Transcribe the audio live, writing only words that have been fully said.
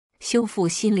修复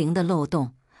心灵的漏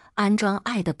洞，安装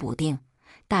爱的补丁。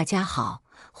大家好，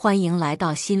欢迎来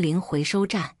到心灵回收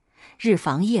站，日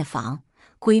防夜防，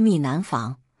闺蜜难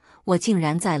防。我竟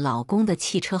然在老公的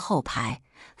汽车后排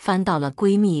翻到了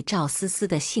闺蜜赵思思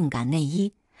的性感内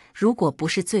衣。如果不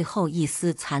是最后一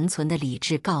丝残存的理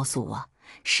智告诉我，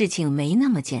事情没那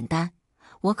么简单，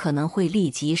我可能会立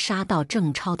即杀到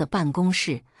郑超的办公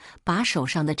室，把手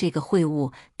上的这个秽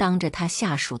物当着他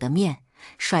下属的面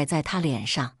甩在他脸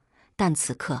上。但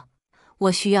此刻，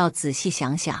我需要仔细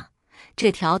想想，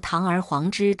这条堂而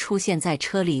皇之出现在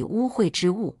车里污秽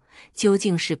之物，究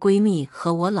竟是闺蜜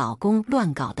和我老公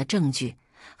乱搞的证据，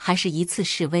还是一次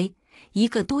示威？1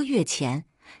个多月前，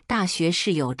大学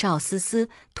室友赵思思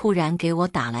突然给我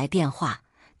打来电话，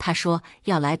她说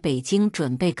要来北京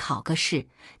准备考个试，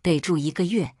得住1个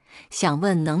月，想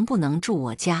问能不能住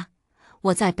我家。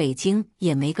我在北京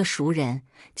也没个熟人，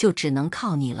就只能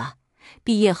靠你了。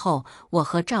毕业后，我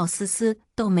和赵思思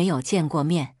都没有见过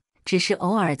面，只是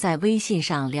偶尔在微信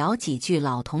上聊几句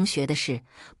老同学的事。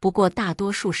不过大多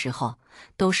数时候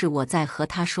都是我在和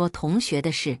他说同学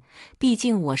的事，毕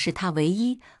竟我是他唯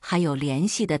一还有联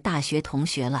系的大学同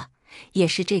学了。也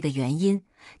是这个原因，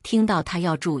听到他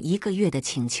要住1个月的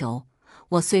请求，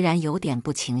我虽然有点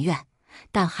不情愿，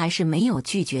但还是没有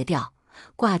拒绝掉。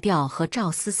挂掉和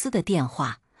赵思思的电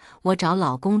话，我找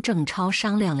老公郑超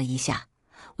商量了一下。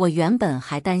我原本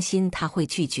还担心他会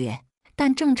拒绝，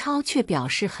但郑超却表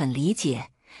示很理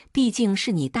解，毕竟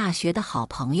是你大学的好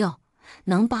朋友，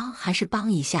能帮还是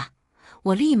帮一下。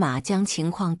我立马将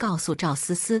情况告诉赵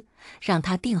思思，让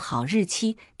她定好日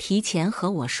期，提前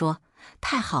和我说。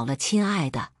太好了，亲爱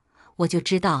的，我就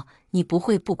知道你不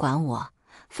会不管我，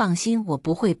放心，我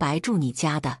不会白住你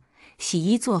家的，洗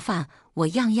衣做饭我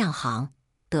样样行。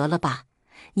得了吧，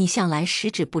你向来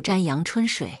十指不沾阳春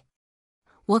水，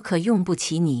我可用不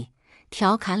起你。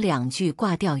调侃2句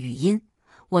挂掉语音，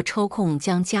我抽空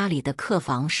将家里的客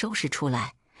房收拾出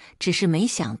来，只是没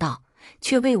想到，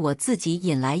却为我自己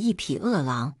引来一匹恶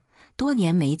狼。多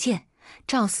年没见，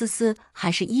赵思思还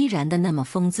是依然的那么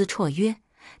风姿绰约。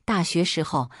大学时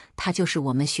候，她就是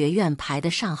我们学院排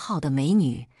得上号的美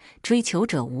女，追求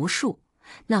者无数。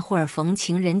那会儿逢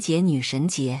情人节、女神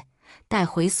节，带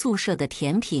回宿舍的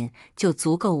甜品就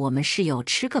足够我们室友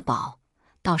吃个饱。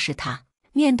倒是她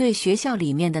面对学校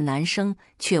里面的男生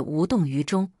却无动于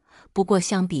衷。不过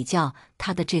相比较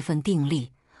她的这份定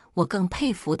力，我更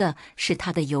佩服的是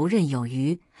她的游刃有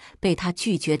余。被她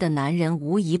拒绝的男人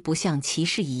无疑不像骑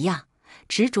士一样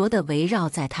执着地围绕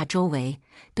在她周围，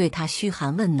对她嘘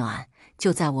寒问暖。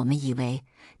就在我们以为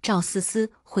赵思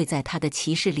思会在她的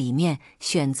骑士里面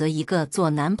选择一个做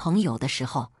男朋友的时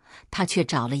候，她却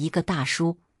找了一个大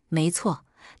叔。没错，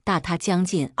大她将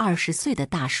近20岁的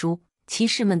大叔。骑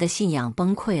士们的信仰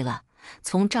崩溃了，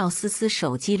从赵思思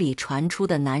手机里传出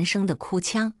的男生的哭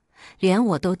腔，连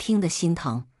我都听得心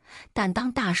疼。但当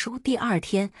大叔第2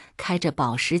天开着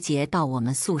保时捷到我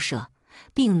们宿舍，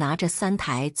并拿着3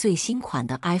台最新款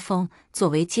的 iPhone 作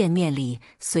为见面礼，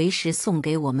随时送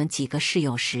给我们几个室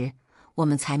友时，我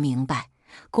们才明白，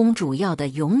公主要的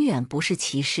永远不是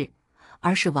骑士，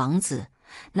而是王子，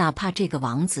哪怕这个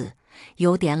王子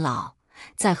有点老。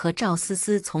在和赵思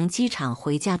思从机场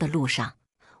回家的路上，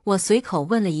我随口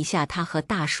问了一下他和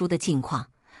大叔的近况。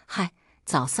嗨，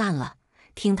早散了。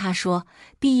听他说，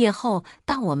毕业后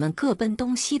当我们各奔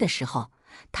东西的时候，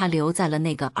他留在了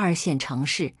那个2线城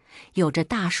市，有着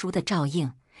大叔的照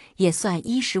应，也算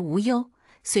衣食无忧。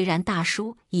虽然大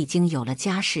叔已经有了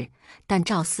家室，但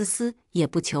赵思思也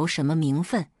不求什么名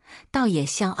分，倒也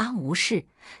相安无事。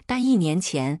但1年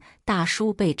前，大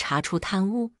叔被查出贪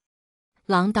污，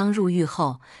锒铛入狱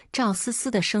后，赵思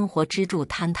思的生活支柱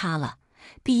坍塌了。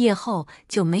毕业后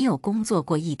就没有工作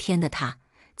过1天的她，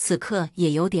此刻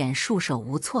也有点束手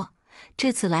无措。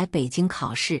这次来北京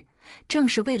考试，正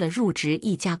是为了入职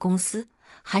一家公司。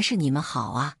还是你们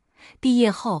好啊，毕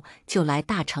业后就来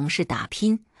大城市打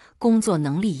拼，工作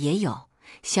能力也有，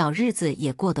小日子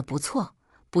也过得不错。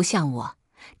不像我，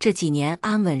这几年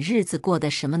安稳日子过得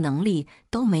什么能力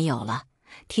都没有了。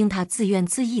听他自怨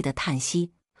自艾的叹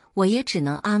息，我也只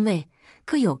能安慰，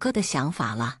各有各的想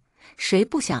法了，谁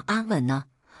不想安稳呢？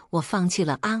我放弃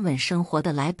了安稳生活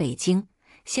的来北京，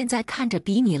现在看着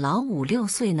比你老5、6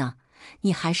岁呢，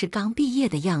你还是刚毕业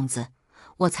的样子，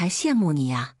我才羡慕你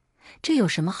呀。这有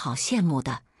什么好羡慕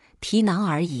的？皮囊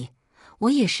而已。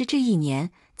我也是这1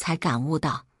年才感悟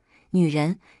到，女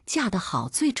人嫁得好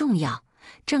最重要。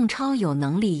郑超有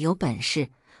能力有本事，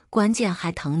关键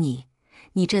还疼你，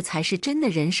你这才是真的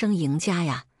人生赢家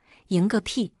呀。赢个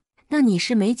屁！那你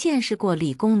是没见识过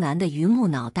理工男的榆木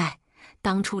脑袋。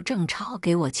当初郑超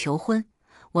给我求婚，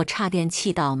我差点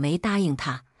气到没答应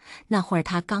他，那会儿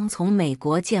他刚从美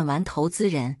国见完投资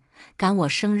人，赶我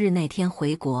生日那天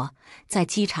回国，在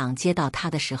机场接到他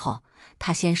的时候，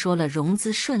他先说了融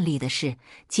资顺利的事，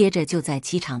接着就在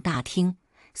机场大厅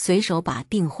随手把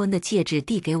订婚的戒指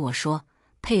递给我说：“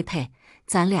佩佩，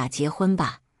咱俩结婚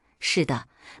吧。”是的，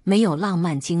没有浪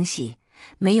漫惊喜，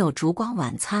没有烛光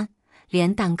晚餐，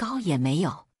连蛋糕也没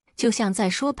有，就像在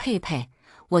说佩佩，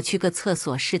我去个厕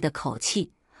所似的口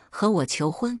气，和我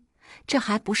求婚。这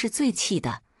还不是最气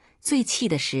的，最气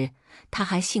的是，他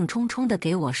还兴冲冲地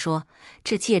给我说，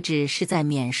这戒指是在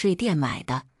免税店买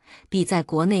的，比在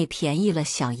国内便宜了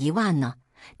小1万呢。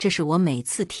这是我每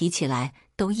次提起来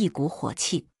都一股火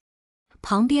气。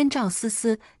旁边赵思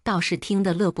思倒是听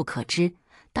得乐不可支。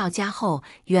到家后，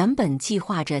原本计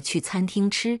划着去餐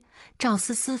厅吃，赵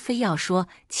思思非要说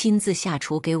亲自下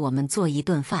厨给我们做一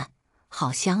顿饭，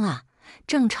好香啊！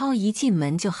郑超一进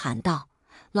门就喊道：“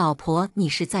老婆，你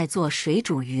是在做水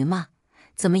煮鱼吗？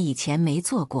怎么以前没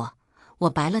做过？”我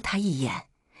白了他一眼：“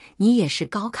你也是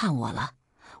高看我了，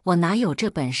我哪有这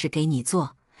本事给你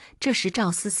做？”这时赵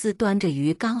思思端着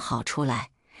鱼刚好出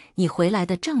来：“你回来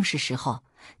的正是时候，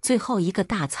最后一个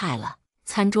大菜了。”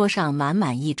餐桌上满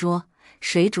满一桌。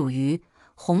水煮鱼、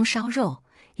红烧肉、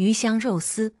鱼香肉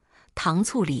丝、糖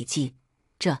醋里脊，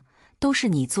这都是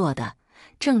你做的。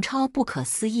郑超不可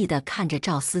思议地看着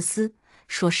赵思思，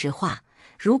说实话，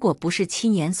如果不是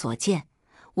亲眼所见，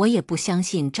我也不相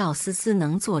信赵思思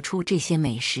能做出这些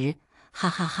美食，哈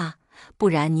哈哈！不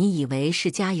然你以为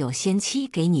是家有仙妻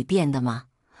给你变的吗？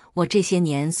我这些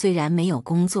年虽然没有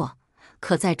工作，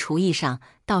可在厨艺上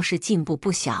倒是进步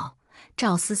不小。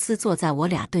赵思思坐在我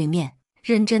俩对面，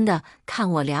认真的看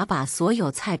我俩把所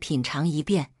有菜品尝一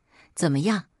遍。怎么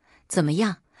样？怎么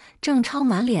样？郑超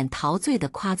满脸陶醉地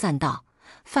夸赞道：“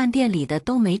饭店里的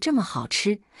都没这么好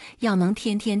吃，要能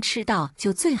天天吃到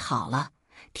就最好了。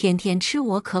天天吃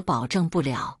我可保证不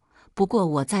了，不过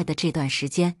我在的这段时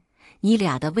间，你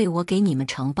俩的为我给你们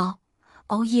承包。”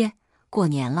哦耶，过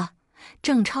年了！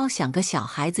郑超像个小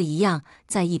孩子一样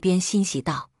在一边欣喜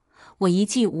道。我一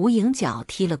记无影脚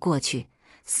踢了过去。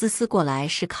思思过来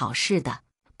是考试的，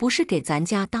不是给咱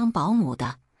家当保姆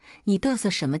的。你嘚瑟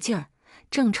什么劲儿？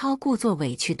郑超故作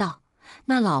委屈道：“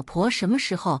那老婆什么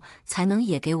时候才能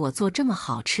也给我做这么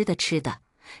好吃的吃的？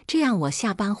这样我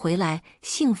下班回来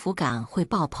幸福感会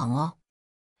爆棚哦。”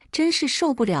真是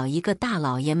受不了一个大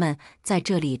老爷们在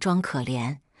这里装可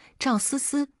怜。赵思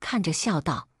思看着笑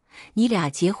道：“你俩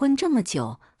结婚这么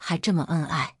久还这么恩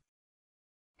爱，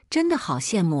真的好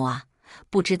羡慕啊。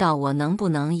不知道我能不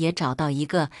能也找到一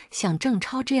个像郑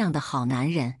超这样的好男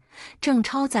人。”郑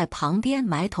超在旁边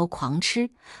埋头狂吃，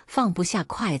放不下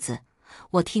筷子。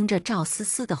我听着赵思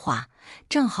思的话，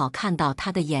正好看到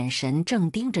他的眼神正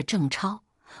盯着郑超，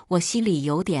我心里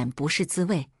有点不是滋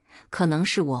味。可能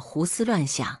是我胡思乱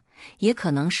想，也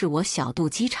可能是我小肚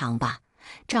鸡肠吧。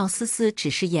赵思思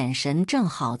只是眼神正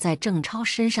好在郑超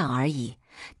身上而已，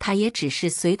她也只是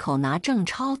随口拿郑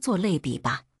超做类比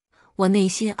吧。我内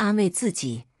心安慰自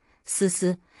己：思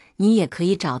思，你也可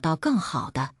以找到更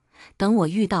好的，等我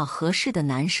遇到合适的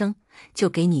男生，就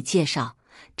给你介绍。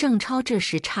郑超这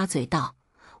时插嘴道：“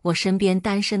我身边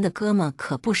单身的哥们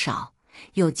可不少，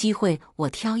有机会我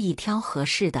挑一挑合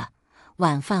适的。”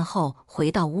晚饭后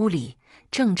回到屋里，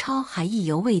郑超还意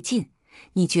犹未尽：“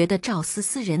你觉得赵思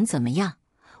思人怎么样？”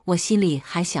我心里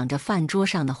还想着饭桌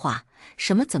上的话，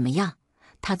什么怎么样？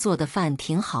他做的饭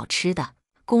挺好吃的。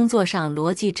工作上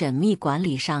逻辑缜密，管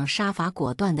理上杀伐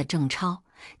果断的郑超，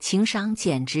情商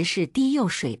简直是低幼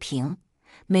水平。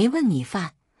没问你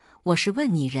饭，我是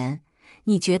问你人，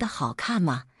你觉得好看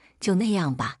吗？就那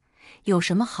样吧，有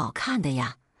什么好看的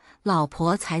呀？老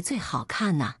婆才最好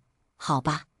看呢。好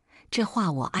吧，这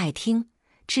话我爱听。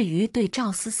至于对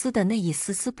赵思思的那一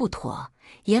丝丝不妥，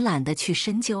也懒得去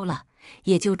深究了，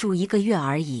也就住1个月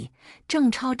而已。郑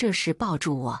超这时抱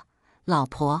住我：“老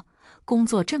婆，工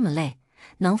作这么累，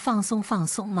能放松放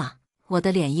松吗？”我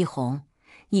的脸一红：“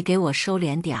你给我收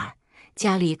敛点儿，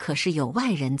家里可是有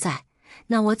外人在，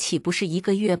那我岂不是1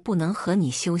个月不能和你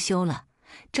羞羞了？”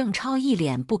郑超一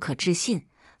脸不可置信：“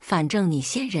反正你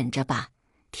先忍着吧。”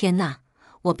天哪，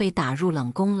我被打入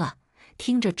冷宫了。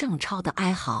听着郑超的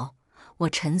哀嚎，我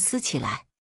沉思起来。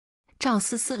赵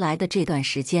思思来的这段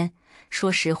时间，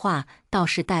说实话倒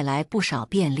是带来不少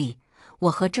便利。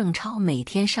我和郑超每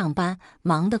天上班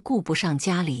忙得顾不上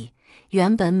家里，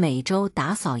原本每周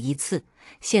打扫1次，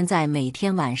现在每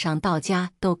天晚上到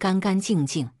家都干干净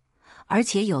净，而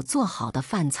且有做好的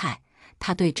饭菜。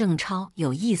他对郑超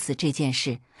有意思这件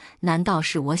事，难道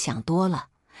是我想多了？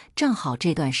正好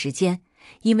这段时间，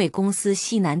因为公司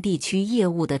西南地区业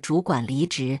务的主管离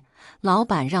职，老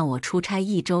板让我出差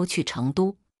1周去成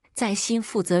都。在新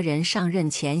负责人上任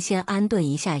前先安顿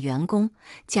一下员工。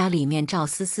家里面赵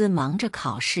思思忙着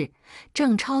考试，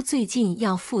郑超最近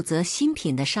要负责新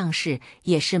品的上市，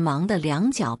也是忙得两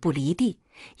脚不离地，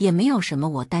也没有什么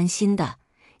我担心的。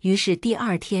于是第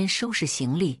二天收拾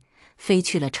行李，飞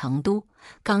去了成都。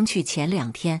刚去前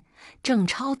2天，郑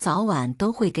超早晚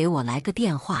都会给我来个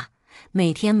电话，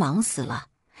每天忙死了，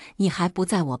你还不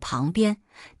在我旁边。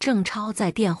郑超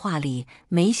在电话里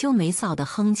没羞没臊地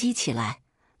哼唧起来：“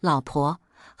老婆，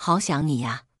好想你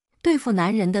呀！”对付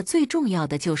男人的最重要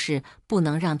的就是不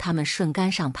能让他们顺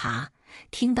杆上爬。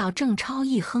听到郑超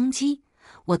一哼唧，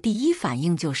我第一反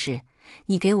应就是：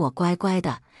你给我乖乖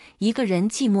的，一个人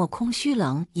寂寞空虚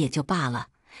冷也就罢了，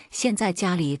现在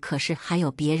家里可是还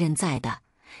有别人在的，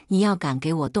你要敢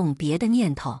给我动别的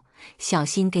念头，小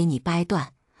心给你掰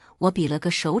断。我比了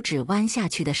个手指弯下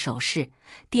去的手势，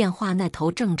电话那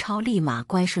头郑超立马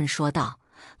乖顺说道：“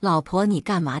老婆，你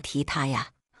干嘛提他呀？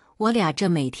我俩这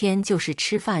每天就是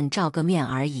吃饭照个面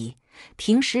而已，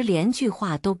平时连句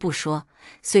话都不说。”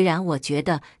虽然我觉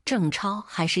得郑超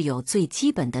还是有最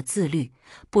基本的自律，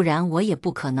不然我也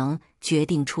不可能决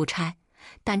定出差，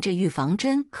但这预防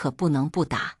针可不能不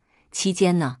打。期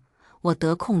间呢，我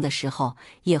得空的时候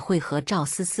也会和赵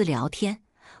思思聊天，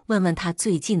问问她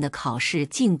最近的考试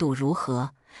进度如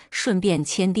何，顺便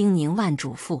千叮咛万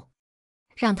嘱咐，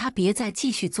让她别再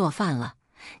继续做饭了。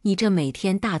你这每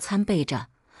天大餐备着，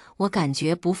我感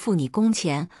觉不付你工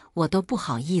钱我都不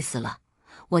好意思了。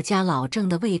我家老郑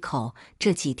的胃口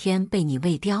这几天被你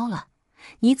喂刁了，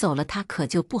你走了他可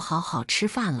就不好好吃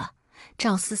饭了。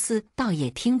赵思思倒也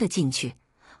听得进去，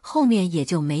后面也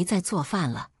就没再做饭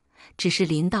了。只是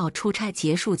临到出差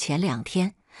结束前2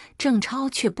天，郑超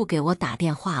却不给我打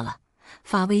电话了，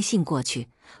发微信过去，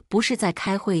不是在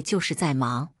开会就是在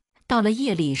忙。到了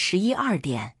夜里11、2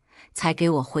点，才给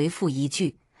我回复一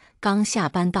句：“刚下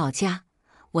班到家，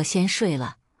我先睡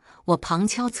了。”我旁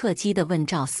敲侧击地问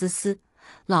赵思思：“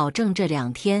老郑这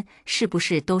2天是不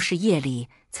是都是夜里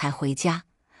才回家？”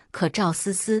可赵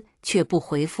思思却不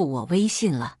回复我微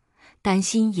信了，担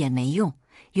心也没用，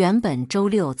原本周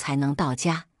6才能到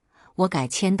家，我改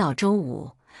签到周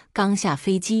5。刚下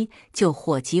飞机就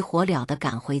火急火燎地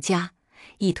赶回家，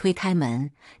一推开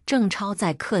门，郑超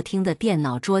在客厅的电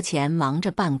脑桌前忙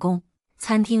着办公。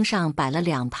餐厅上摆了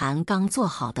2盘刚做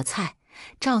好的菜，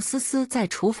赵思思在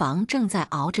厨房正在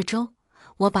熬着粥。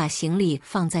我把行李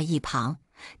放在一旁，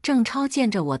郑超见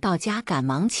着我到家，赶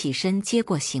忙起身接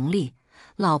过行李。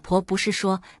老婆不是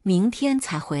说明天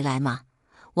才回来吗？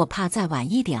我怕再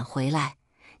晚一点回来，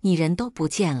你人都不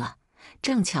见了。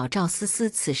正巧赵思思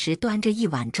此时端着一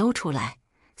碗粥出来。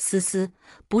思思，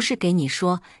不是给你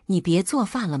说你别做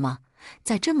饭了吗？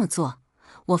再这么做，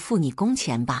我付你工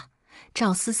钱吧。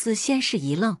赵思思先是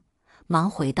一愣，忙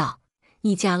回道：“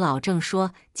你家老郑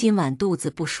说今晚肚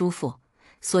子不舒服，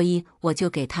所以我就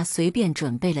给他随便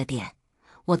准备了点。”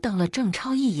我瞪了郑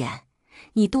超一眼：“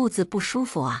你肚子不舒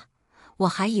服啊？我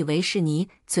还以为是你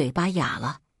嘴巴哑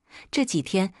了。这几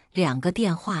天2个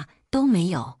电话都没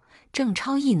有。”郑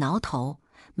超一挠头，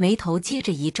眉头接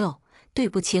着一皱：“对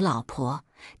不起老婆，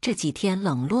这几天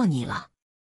冷落你了。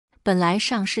本来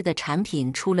上市的产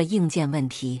品出了硬件问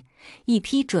题，一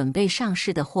批准备上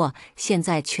市的货现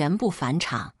在全部返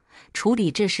厂，处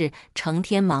理这事成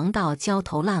天忙到焦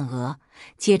头烂额。”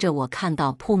接着我看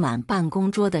到铺满办公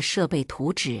桌的设备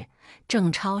图纸，郑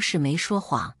超是没说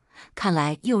谎，看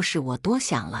来又是我多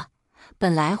想了。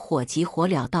本来火急火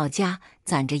燎到家，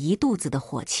攒着一肚子的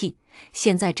火气，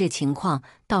现在这情况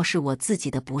倒是我自己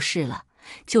的不是了。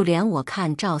就连我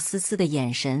看赵思思的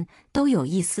眼神都有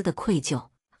一丝的愧疚，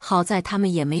好在他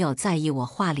们也没有在意我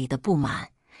话里的不满。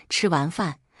吃完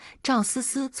饭，赵思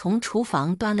思从厨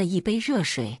房端了一杯热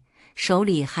水，手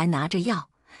里还拿着药，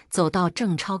走到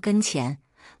郑超跟前：“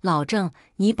老郑，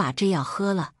你把这药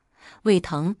喝了，胃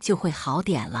疼就会好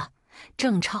点了。”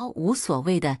郑超无所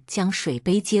谓地将水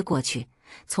杯接过去。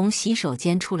从洗手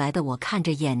间出来的我看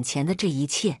着眼前的这一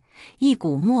切，一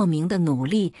股莫名的努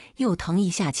力又腾一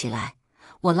下起来。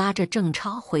我拉着郑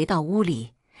超回到屋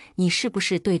里：“你是不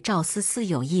是对赵思思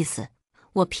有意思？”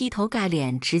我劈头盖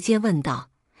脸直接问道：“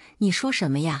你说什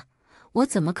么呀？我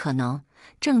怎么可能？”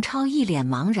郑超一脸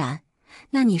茫然：“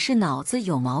那你是脑子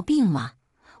有毛病吗？”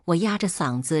我压着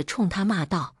嗓子冲他骂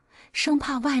道，生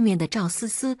怕外面的赵思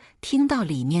思听到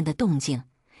里面的动静。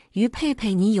于佩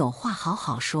佩，你有话好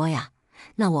好说呀。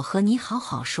那我和你好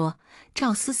好说，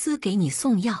赵思思给你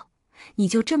送药，你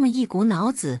就这么一股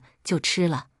脑子就吃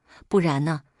了，不然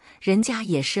呢？人家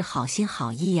也是好心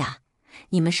好意呀。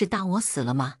你们是当我死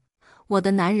了吗？我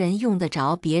的男人用得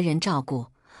着别人照顾？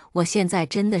我现在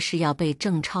真的是要被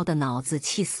郑超的脑子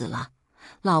气死了。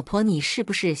老婆，你是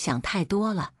不是想太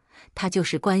多了？他就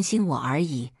是关心我而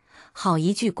已。好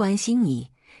一句关心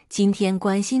你，今天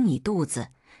关心你肚子，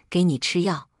给你吃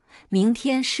药，明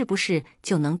天是不是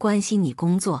就能关心你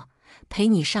工作，陪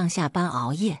你上下班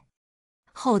熬夜？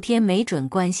后天没准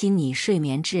关心你睡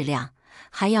眠质量，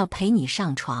还要陪你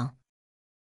上床。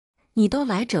你都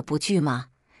来者不拒吗？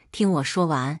听我说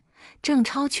完，郑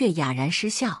超却哑然失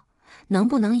笑。能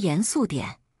不能严肃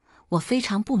点？我非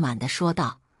常不满地说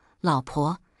道。老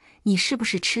婆，你是不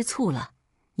是吃醋了？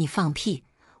你放屁！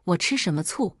我吃什么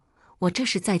醋？我这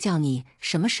是在叫你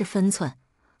什么是分寸。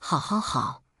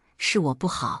好，是我不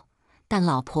好，但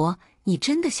老婆，你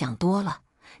真的想多了。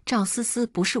赵思思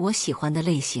不是我喜欢的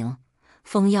类型，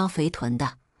丰腰肥臀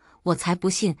的，我才不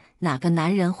信哪个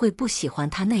男人会不喜欢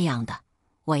她那样的。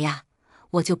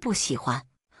我就不喜欢，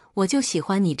我就喜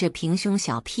欢你这平胸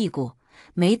小屁股。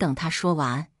没等他说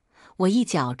完，我一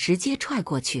脚直接踹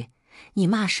过去。你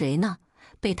骂谁呢？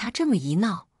被他这么一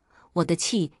闹，我的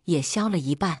气也消了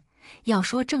一半。要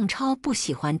说郑超不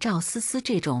喜欢赵思思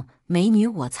这种美女，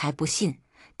我才不信。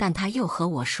但他又和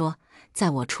我说，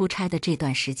在我出差的这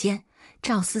段时间，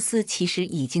赵思思其实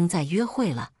已经在约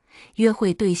会了，约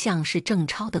会对象是郑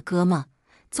超的哥们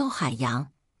邹海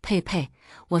洋。佩，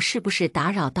我是不是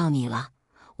打扰到你了？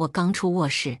我刚出卧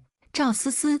室，赵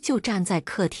思思就站在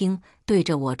客厅，对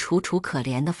着我楚楚可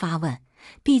怜地发问。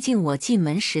毕竟我进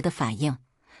门时的反应，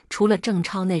除了郑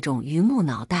超那种榆木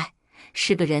脑袋，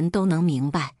是个人都能明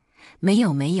白。没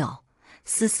有，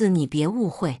思思你别误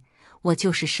会，我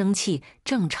就是生气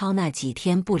郑超那几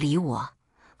天不理我，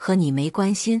和你没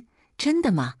关系。真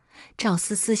的吗？赵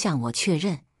思思向我确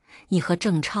认。你和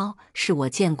郑超是我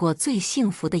见过最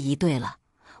幸福的一对了，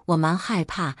我蛮害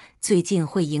怕最近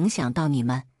会影响到你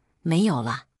们。没有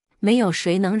了。没有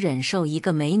谁能忍受一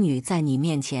个美女在你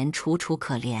面前楚楚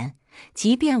可怜，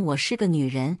即便我是个女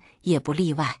人也不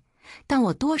例外。但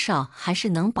我多少还是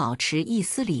能保持一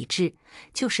丝理智，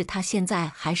就是她现在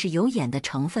还是有演的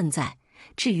成分在，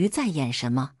至于在演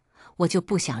什么，我就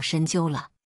不想深究了。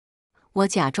我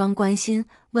假装关心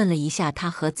问了一下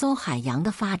他和邹海洋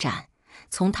的发展，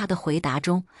从他的回答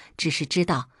中只是知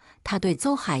道他对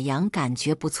邹海洋感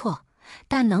觉不错，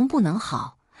但能不能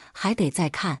好还得再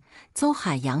看。邹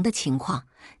海洋的情况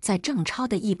在郑超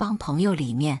的一帮朋友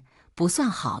里面不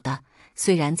算好的，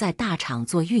虽然在大厂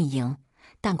做运营，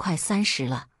但快30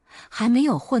了，还没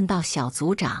有混到小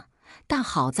组长。但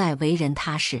好在为人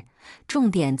踏实，重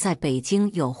点在北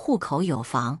京有户口有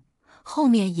房，后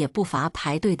面也不乏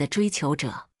排队的追求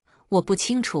者。我不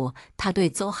清楚他对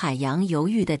邹海洋犹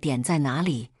豫的点在哪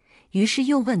里，于是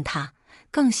又问他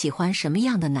更喜欢什么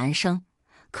样的男生，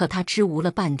可他支吾了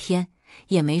半天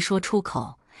也没说出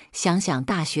口。想想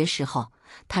大学时候，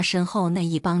他身后那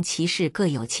一帮骑士各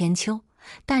有千秋，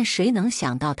但谁能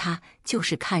想到他就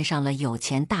是看上了有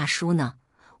钱大叔呢？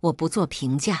我不做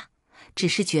评价，只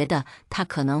是觉得他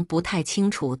可能不太清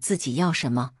楚自己要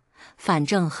什么。反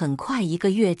正很快1个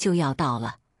月就要到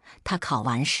了，他考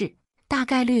完试，大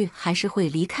概率还是会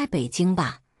离开北京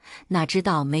吧。哪知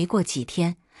道没过几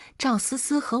天，赵思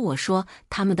思和我说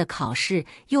他们的考试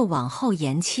又往后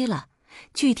延期了。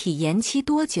具体延期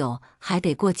多久还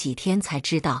得过几天才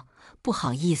知道，不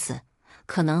好意思，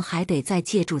可能还得再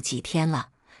借住几天了。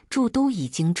住都已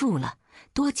经住了，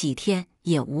多几天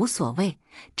也无所谓。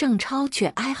郑超却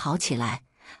哀嚎起来，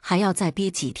还要再憋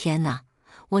几天呢？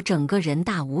我整个人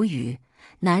大无语。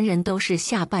男人都是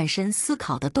下半身思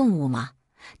考的动物吗？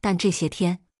但这些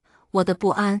天，我的不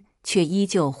安却依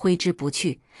旧挥之不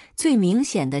去。最明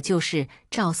显的就是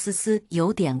赵思思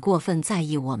有点过分在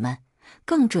意我们，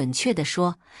更准确地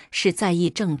说，是在意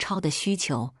郑超的需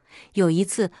求。有一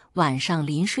次晚上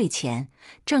临睡前，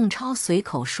郑超随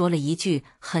口说了一句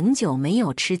很久没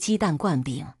有吃鸡蛋灌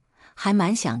饼，还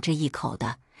蛮想这一口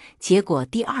的。结果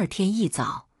第二天一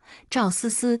早，赵思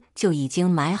思就已经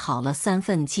买好了3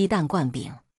份鸡蛋灌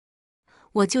饼。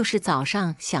我就是早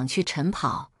上想去晨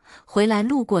跑，回来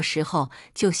路过时候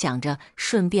就想着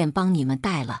顺便帮你们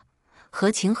带了，合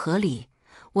情合理，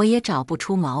我也找不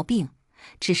出毛病，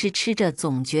只是吃着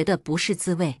总觉得不是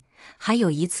滋味。还有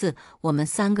一次，我们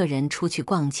3个人出去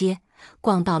逛街，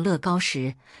逛到乐高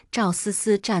时，赵思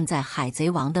思站在海贼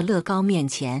王的乐高面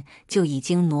前就已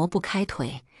经挪不开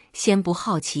腿。先不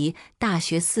好奇大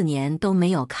学4年都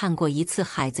没有看过一次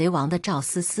海贼王的赵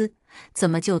思思，怎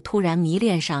么就突然迷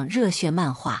恋上热血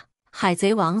漫画海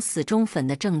贼王死忠粉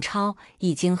的郑超，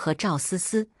已经和赵思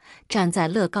思站在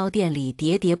乐高店里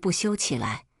喋喋不休起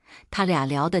来。他俩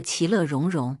聊得其乐融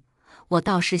融，我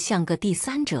倒是像个第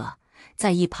三者，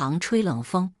在一旁吹冷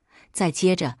风。再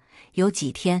接着有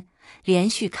几天连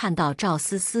续看到赵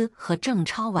思思和郑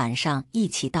超晚上一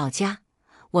起到家。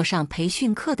我上培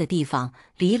训课的地方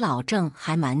离老郑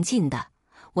还蛮近的，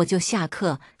我就下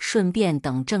课顺便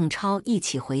等郑超一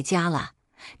起回家了。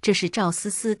这是赵思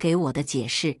思给我的解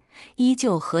释，依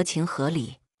旧合情合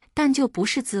理，但就不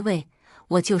是滋味。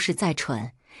我就是再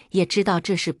蠢，也知道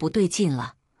这是不对劲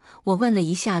了。我问了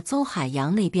一下邹海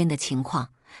洋那边的情况，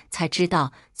才知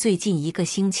道最近1个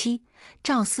星期，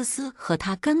赵思思和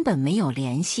他根本没有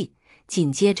联系。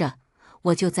紧接着，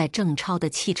我就在郑超的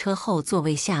汽车后座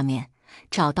位下面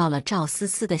找到了赵思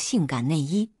思的性感内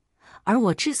衣。而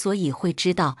我之所以会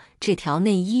知道这条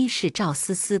内衣是赵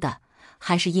思思的，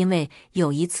还是因为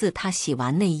有一次她洗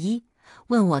完内衣，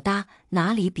问我搭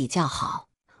哪里比较好。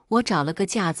我找了个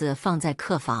架子放在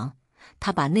客房，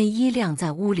她把内衣晾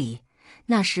在屋里。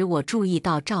那时我注意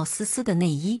到赵思思的内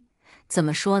衣，怎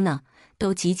么说呢，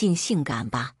都极尽性感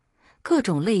吧，各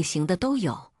种类型的都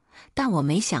有。但我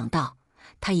没想到，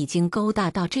她已经勾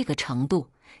搭到这个程度。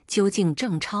究竟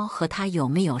郑超和他有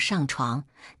没有上床？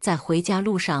在回家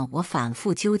路上，我反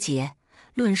复纠结，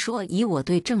论说以我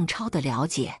对郑超的了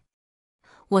解，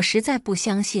我实在不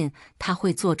相信他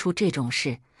会做出这种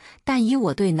事。但以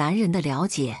我对男人的了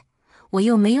解，我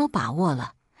又没有把握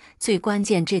了。最关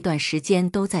键，这段时间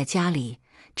都在家里，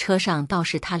车上倒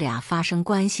是他俩发生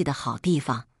关系的好地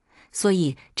方，所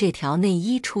以这条内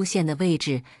衣出现的位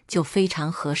置就非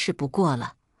常合适不过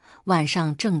了。晚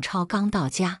上郑超刚到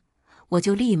家，我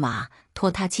就立马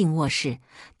拖他进卧室。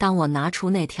当我拿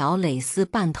出那条蕾丝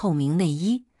半透明内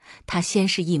衣，他先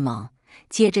是一懵，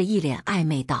接着一脸暧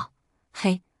昧道：“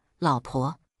嘿，老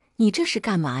婆，你这是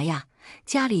干嘛呀？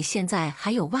家里现在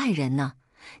还有外人呢，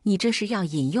你这是要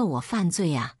引诱我犯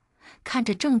罪呀？”看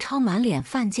着郑超满脸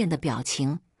犯贱的表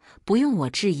情，不用我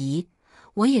质疑，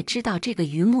我也知道这个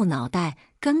榆木脑袋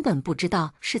根本不知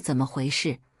道是怎么回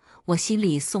事。我心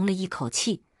里松了一口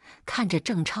气，看着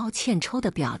郑超欠抽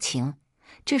的表情，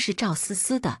这是赵思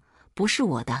思的，不是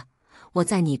我的。我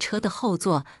在你车的后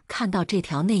座看到这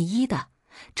条内衣的，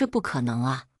这不可能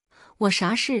啊！我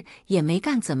啥事也没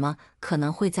干，怎么可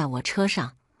能会在我车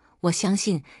上？我相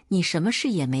信你什么事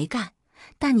也没干，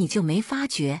但你就没发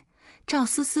觉赵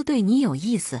思思对你有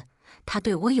意思？她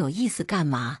对我有意思干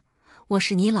嘛？我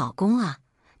是你老公啊，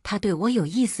她对我有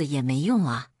意思也没用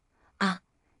啊！啊，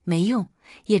没用，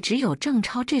也只有郑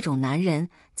超这种男人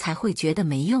才会觉得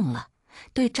没用了。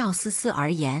对赵思思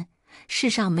而言，世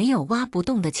上没有挖不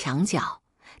动的墙角，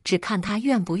只看她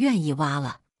愿不愿意挖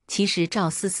了。其实赵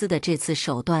思思的这次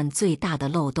手段最大的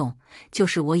漏洞，就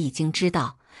是我已经知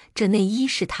道这内衣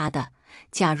是她的。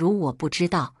假如我不知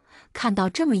道，看到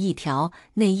这么一条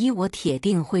内衣，我铁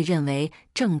定会认为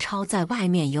郑超在外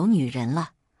面有女人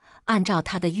了。按照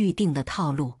他的预定的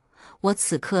套路，我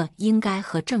此刻应该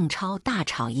和郑超大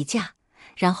吵一架，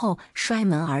然后摔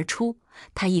门而出。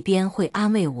他一边会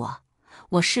安慰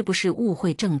我是不是误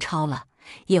会郑超了，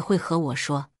也会和我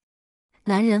说，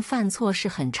男人犯错是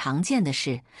很常见的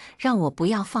事，让我不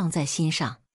要放在心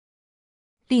上。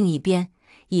另一边，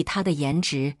以他的颜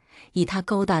值，以他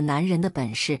勾搭男人的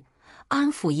本事，安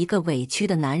抚一个委屈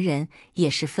的男人也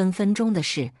是分分钟的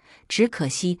事。只可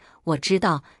惜我知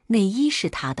道内衣是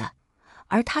他的，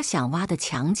而他想挖的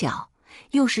墙角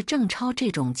又是郑超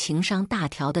这种情商大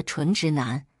条的纯直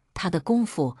男，他的功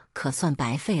夫可算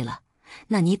白费了。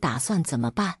那你打算怎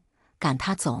么办？赶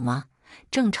他走吗？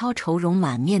郑超愁容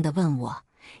满面地问我。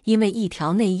因为一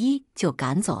条内衣就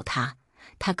赶走他，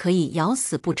他可以咬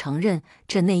死不承认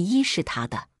这内衣是他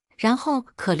的，然后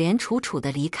可怜楚楚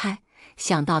地离开。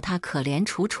想到他可怜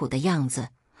楚楚的样子，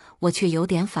我却有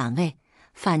点反胃。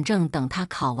反正等他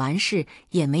考完试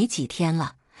也没几天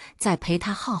了，再陪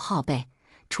他耗耗呗。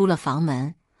出了房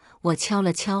门，我敲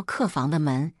了敲客房的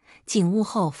门，进屋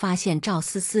后发现赵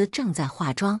思思正在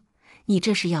化妆。你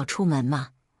这是要出门吗？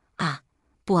啊，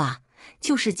不啊，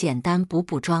就是简单补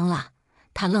补妆啦。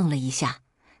他愣了一下，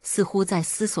似乎在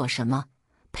思索什么。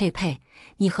佩佩，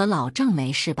你和老郑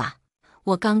没事吧？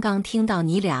我刚刚听到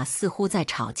你俩似乎在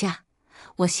吵架。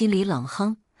我心里冷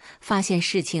哼，发现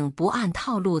事情不按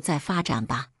套路在发展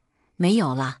吧。没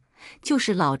有啦，就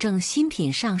是老郑新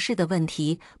品上市的问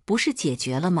题不是解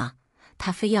决了吗？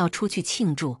他非要出去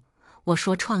庆祝。我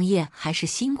说创业还是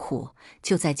辛苦，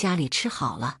就在家里吃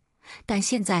好了。但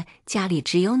现在家里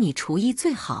只有你厨艺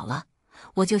最好了，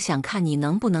我就想看你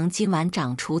能不能今晚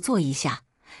掌厨做一下。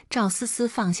赵思思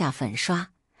放下粉刷，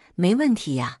没问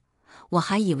题呀，我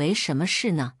还以为什么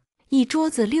事呢。一桌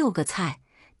子6个菜，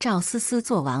赵思思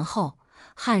做完后，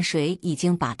汗水已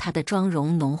经把她的妆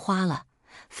容弄花了，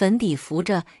粉底浮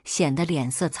着显得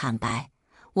脸色惨白。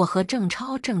我和郑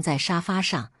超正在沙发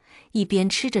上，一边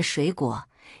吃着水果，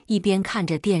一边看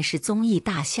着电视综艺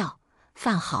大笑。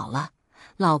饭好了，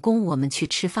老公，我们去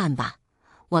吃饭吧。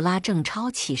我拉郑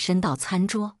超起身到餐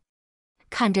桌，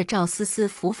看着赵思思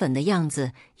浮粉的样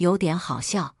子有点好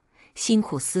笑，辛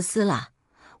苦思思啦。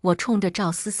我冲着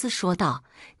赵思思说道，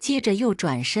接着又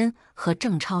转身和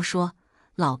郑超说：“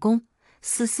老公，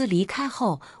思思离开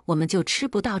后，我们就吃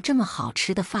不到这么好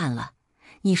吃的饭了。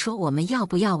你说我们要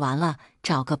不要完了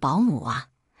找个保姆啊？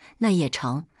那也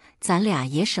成，咱俩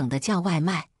也省得叫外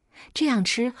卖，这样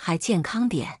吃还健康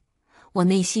点。”我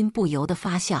内心不由得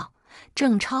发笑。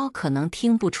郑超可能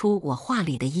听不出我话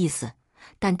里的意思，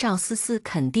但赵思思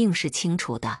肯定是清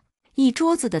楚的。一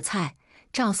桌子的菜，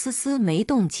赵思思没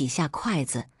动几下筷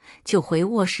子，就回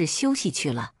卧室休息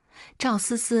去了。赵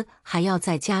思思还要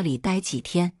在家里待几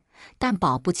天，但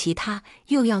保不齐她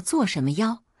又要做什么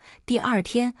妖。第二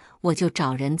天我就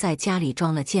找人在家里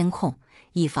装了监控，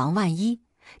以防万一。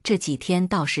这几天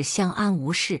倒是相安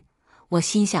无事。我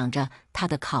心想着她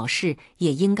的考试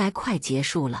也应该快结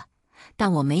束了，但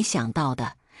我没想到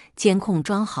的，监控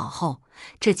装好后，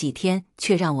这几天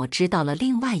却让我知道了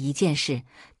另外一件事。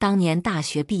当年大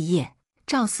学毕业，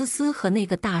赵思思和那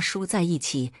个大叔在一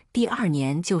起，第2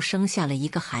年就生下了一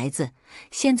个孩子。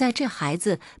现在这孩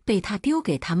子被他丢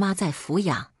给他妈在抚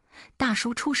养。大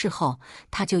叔出事后，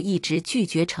他就一直拒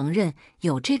绝承认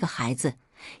有这个孩子，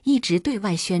一直对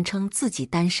外宣称自己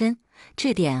单身，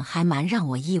这点还蛮让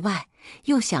我意外。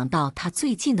又想到他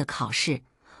最近的考试，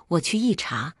我去一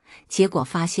查，结果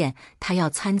发现他要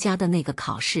参加的那个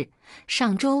考试，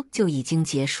上周就已经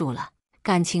结束了。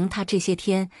感情他这些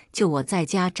天就我在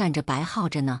家站着白耗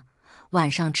着呢。晚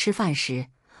上吃饭时，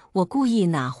我故意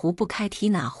哪壶不开提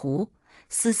哪壶。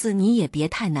思思你也别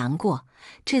太难过，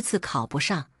这次考不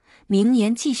上，明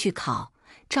年继续考。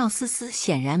赵思思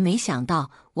显然没想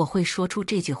到我会说出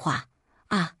这句话。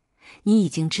啊，你已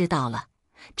经知道了，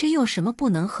这有什么不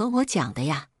能和我讲的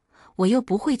呀？我又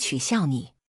不会取笑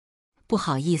你。不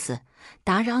好意思，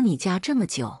打扰你家这么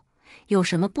久，有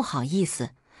什么不好意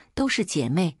思，都是姐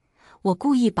妹。我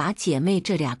故意把姐妹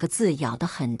这2个字咬得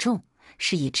很重。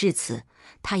事已至此，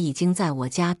她已经在我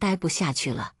家待不下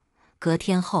去了。隔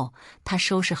天后，她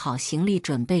收拾好行李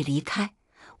准备离开。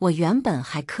我原本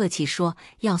还客气说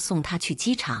要送她去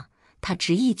机场，她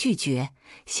执意拒绝。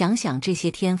想想这些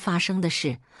天发生的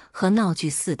事，和闹剧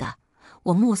似的。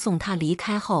我目送她离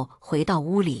开后回到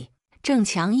屋里，郑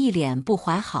强一脸不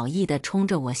怀好意地冲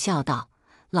着我笑道：“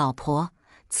老婆，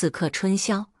此刻春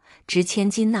宵值千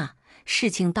金呐。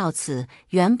事情到此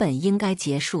原本应该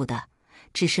结束的，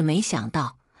只是没想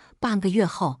到半个月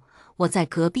后，我在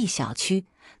隔壁小区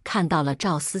看到了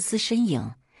赵思思身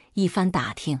影。一番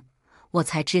打听，我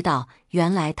才知道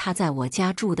原来她在我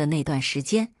家住的那段时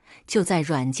间，就在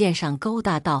软件上勾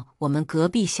搭到我们隔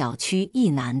壁小区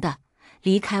一男的。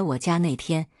离开我家那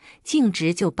天，径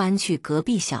直就搬去隔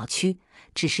壁小区，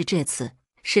只是这次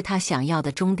是他想要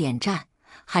的终点站，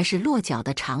还是落脚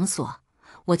的场所，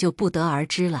我就不得而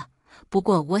知了。不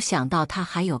过我想到他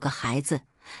还有个孩子，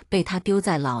被他丢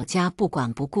在老家不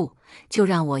管不顾，就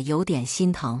让我有点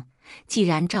心疼。既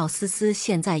然赵思思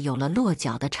现在有了落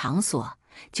脚的场所，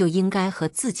就应该和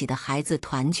自己的孩子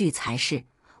团聚才是。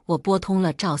我拨通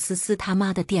了赵思思他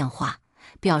妈的电话，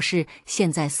表示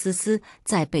现在思思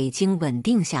在北京稳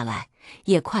定下来，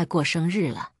也快过生日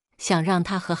了，想让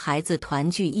她和孩子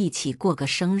团聚一起过个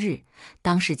生日，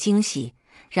当是惊喜。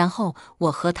然后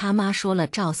我和他妈说了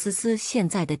赵思思现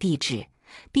在的地址，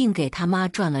并给他妈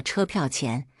赚了车票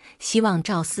钱，希望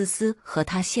赵思思和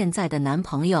她现在的男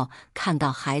朋友看到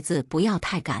孩子不要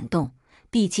太感动，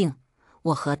毕竟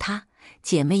我和她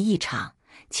姐妹一场。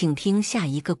请听下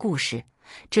一个故事。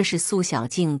这是苏小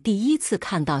静第一次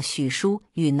看到许叔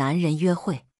与男人约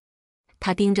会，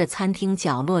她盯着餐厅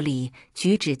角落里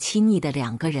举止亲昵的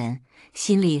2个人，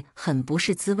心里很不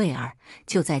是滋味儿。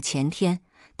就在前天，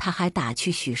她还打趣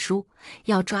许叔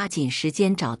要抓紧时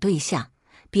间找对象，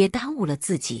别耽误了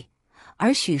自己。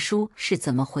而许叔是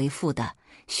怎么回复的？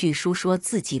许叔说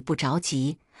自己不着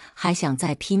急，还想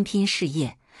再拼拼事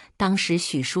业。当时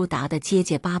许叔答得结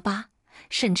结巴巴，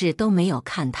甚至都没有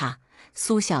看他。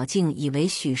苏小静以为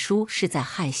许叔是在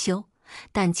害羞，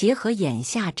但结合眼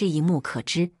下这一幕可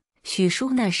知，许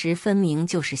叔那时分明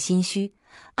就是心虚。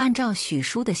按照许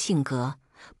叔的性格，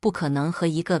不可能和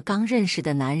一个刚认识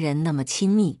的男人那么亲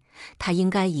密，他应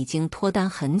该已经脱单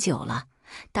很久了，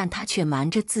但他却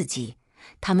瞒着自己。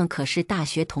他们可是大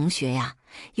学同学呀，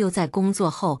又在工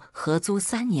作后合租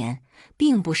3年，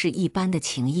并不是一般的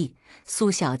情谊。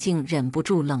苏小静忍不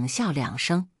住冷笑2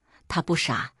声，她不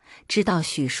傻，知道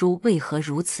许叔为何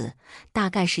如此，大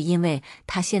概是因为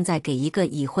他现在给一个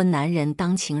已婚男人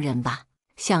当情人吧。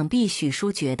想必许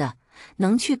叔觉得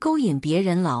能去勾引别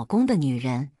人老公的女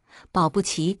人，保不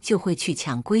齐就会去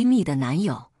抢闺蜜的男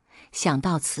友。想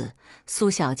到此，苏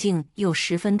小静又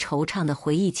十分惆怅地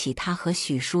回忆起她和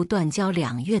许叔断交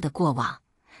2月的过往。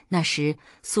那时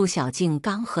苏小静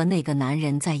刚和那个男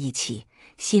人在一起，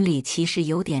心里其实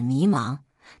有点迷茫，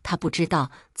她不知道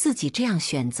自己这样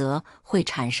选择会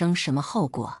产生什么后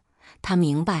果。她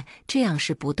明白这样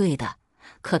是不对的，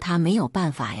可她没有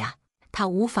办法呀。她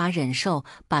无法忍受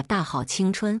把大好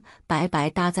青春白白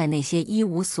搭在那些一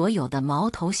无所有的毛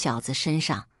头小子身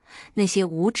上。那些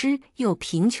无知又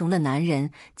贫穷的男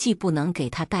人，既不能给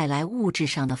她带来物质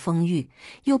上的丰裕，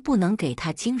又不能给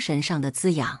她精神上的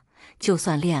滋养。就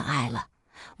算恋爱了，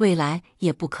未来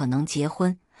也不可能结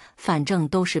婚，反正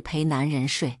都是陪男人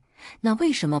睡，那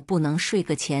为什么不能睡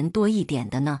个钱多一点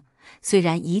的呢？虽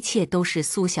然一切都是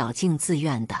苏小静自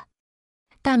愿的，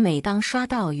但每当刷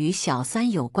到与小三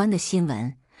有关的新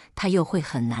闻，她又会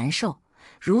很难受。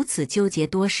如此纠结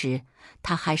多时，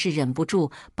她还是忍不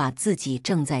住把自己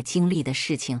正在经历的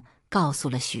事情告诉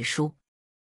了许叔。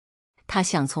她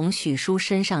想从许叔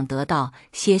身上得到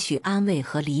些许安慰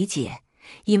和理解，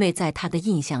因为在她的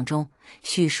印象中，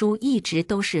许叔一直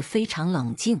都是非常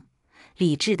冷静、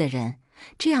理智的人。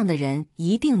这样的人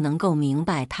一定能够明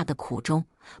白她的苦衷，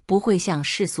不会像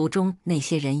世俗中那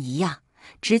些人一样，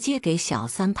直接给小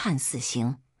三判死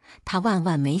刑。他万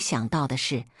万没想到的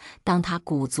是，当他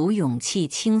鼓足勇气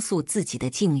倾诉自己的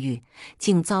境遇，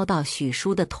竟遭到许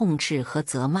叔的痛斥和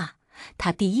责骂。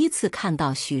他第一次看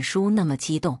到许叔那么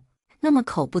激动，那么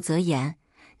口不择言。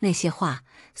那些话，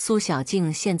苏小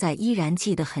静现在依然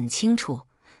记得很清楚。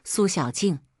苏小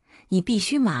静，你必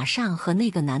须马上和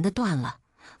那个男的断了，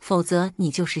否则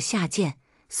你就是下贱。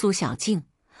苏小静，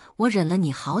我忍了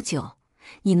你好久，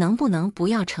你能不能不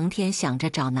要成天想着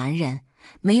找男人？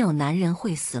没有男人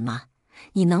会死吗？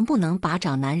你能不能把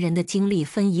找男人的精力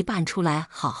分一半出来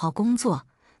好好工作？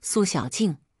苏小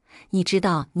静，你知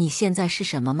道你现在是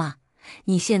什么吗？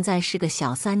你现在是个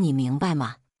小三，你明白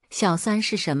吗？小三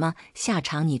是什么下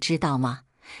场你知道吗？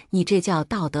你这叫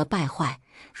道德败坏。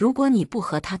如果你不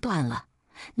和他断了，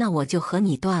那我就和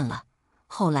你断了。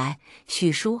后来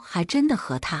许叔还真的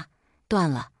和他断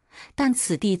了，但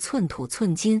此地寸土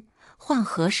寸金，换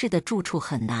合适的住处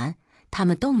很难。他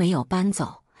们都没有搬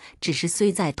走，只是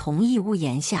虽在同一屋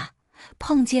檐下，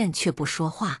碰见却不说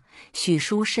话。许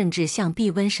叔甚至像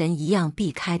避瘟神一样避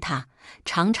开他，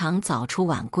常常早出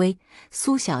晚归。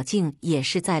苏小静也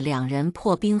是在两人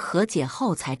破冰和解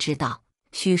后才知道，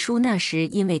许叔那时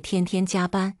因为天天加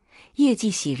班，业绩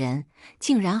喜人，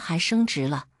竟然还升职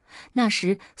了。那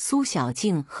时苏小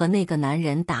静和那个男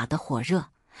人打得火热，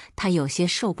她有些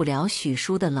受不了许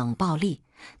叔的冷暴力，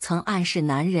曾暗示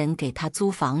男人给她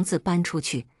租房子搬出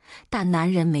去，但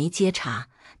男人没接茬。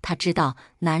她知道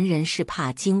男人是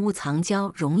怕金屋藏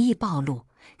娇容易暴露，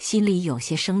心里有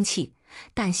些生气，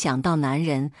但想到男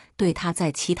人对她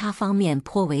在其他方面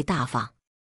颇为大方，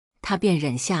她便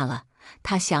忍下了。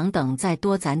她想等再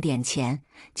多攒点钱，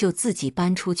就自己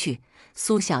搬出去。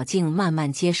苏小静慢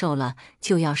慢接受了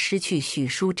就要失去许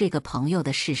叔这个朋友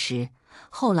的事实。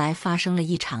后来发生了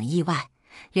一场意外，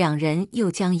两人又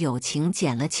将友情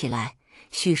捡了起来。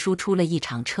许叔出了一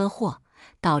场车祸，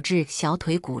导致小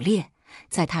腿骨裂。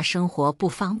在他生活不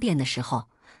方便的时候，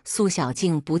苏小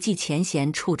静不计前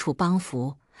嫌，处处帮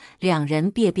扶。两人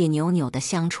别别扭扭地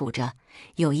相处着。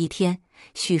有一天，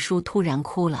许叔突然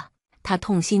哭了，他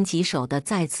痛心疾首地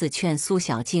再次劝苏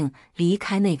小静离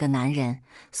开那个男人。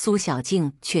苏小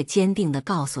静却坚定地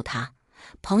告诉他，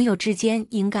朋友之间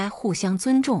应该互相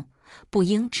尊重，不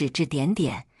应指指点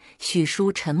点。许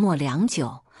叔沉默良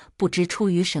久，不知出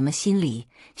于什么心理，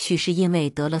许是因为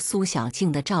得了苏小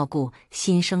静的照顾，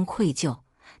心生愧疚。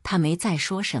他没再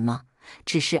说什么，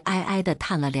只是哀哀地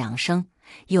叹了两声。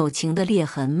友情的裂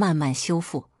痕慢慢修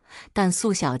复，但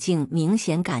苏小静明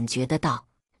显感觉得到，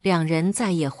两人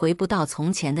再也回不到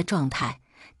从前的状态。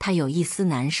她有一丝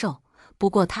难受，不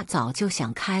过她早就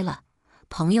想开了。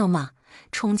朋友嘛，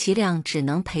充其量只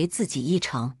能赔自己一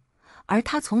成，而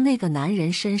她从那个男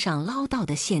人身上捞到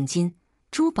的现金、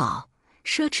珠宝、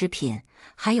奢侈品，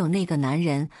还有那个男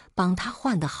人帮她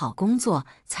换的好工作，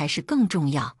才是更重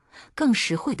要、更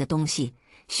实惠的东西。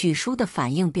许叔的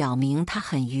反应表明他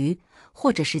很愚，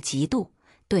或者是嫉妒。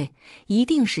对，一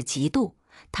定是嫉妒。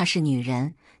她是女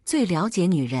人，最了解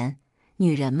女人。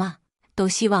女人嘛，都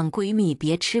希望闺蜜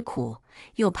别吃苦，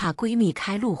又怕闺蜜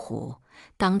开路虎。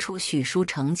当初许叔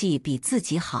成绩比自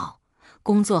己好，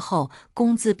工作后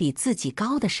工资比自己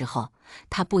高的时候，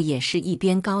她不也是一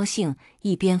边高兴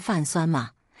一边泛酸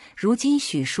吗？如今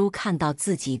许叔看到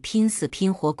自己拼死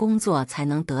拼活工作才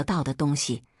能得到的东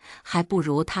西，还不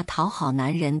如他讨好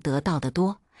男人得到的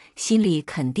多，心里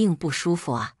肯定不舒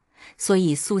服啊。所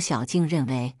以苏小静认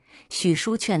为许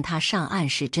叔劝他上岸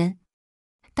是真，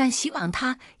但希望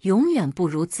他永远不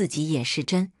如自己也是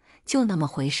真，就那么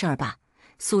回事儿吧。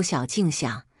苏小静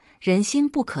想，人心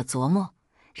不可琢磨，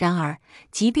然而，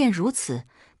即便如此，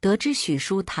得知许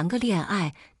叔谈个恋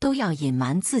爱都要隐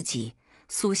瞒自己，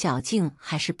苏小静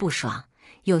还是不爽。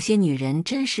有些女人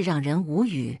真是让人无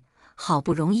语，好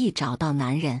不容易找到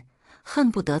男人，恨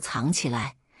不得藏起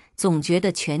来，总觉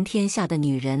得全天下的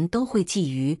女人都会觊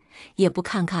觎，也不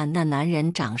看看那男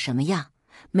人长什么样，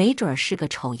没准是个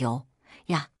丑油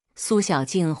呀。苏小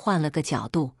静换了个角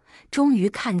度，终于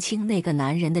看清那个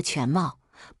男人的全貌，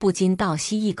不禁倒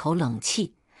吸一口冷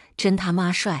气，真他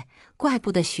妈帅，怪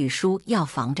不得许叔要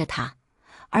防着他。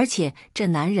而且这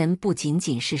男人不仅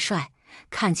仅是帅，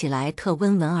看起来特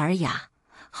温文尔雅，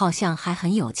好像还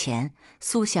很有钱。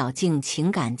苏小静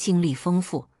情感经历丰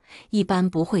富，一般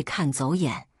不会看走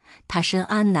眼，她深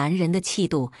谙男人的气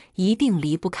度一定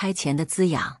离不开钱的滋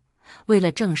养。为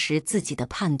了证实自己的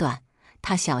判断，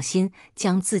她小心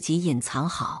将自己隐藏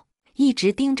好，一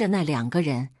直盯着那两个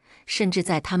人，甚至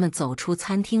在他们走出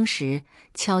餐厅时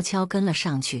悄悄跟了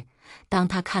上去。当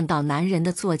她看到男人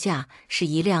的座驾是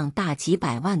一辆大几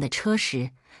百万的车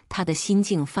时，她的心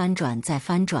境翻转再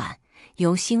翻转，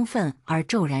由兴奋而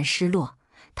骤然失落。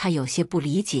她有些不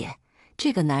理解，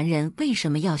这个男人为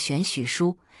什么要选许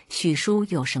叔？许叔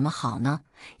有什么好呢？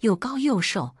又高又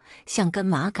瘦，像根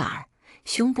麻杆儿，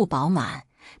胸部饱满，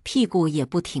屁股也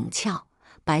不挺翘，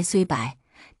白虽白，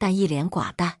但一脸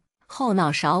寡淡，后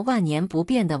脑勺万年不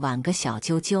变的挽个小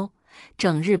揪揪，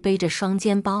整日背着双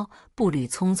肩包，步履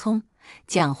匆匆，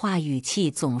讲话语气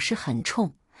总是很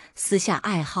冲，私下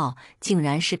爱好竟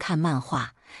然是看漫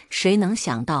画。谁能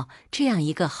想到这样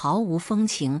一个毫无风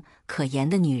情可言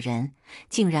的女人，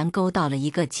竟然勾到了一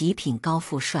个极品高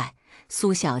富帅？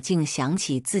苏小静想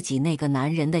起自己那个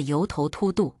男人的油头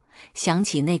凸肚，想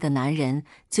起那个男人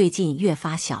最近越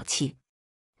发小气，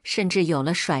甚至有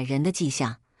了甩人的迹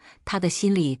象，她的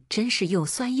心里真是又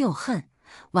酸又恨。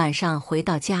晚上回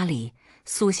到家里，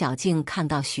苏小静看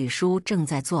到许叔正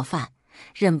在做饭，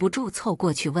忍不住凑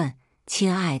过去问：“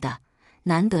亲爱的，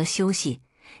难得休息，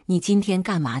你今天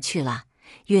干嘛去了？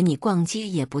约你逛街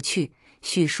也不去。”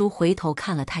许叔回头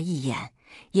看了他一眼，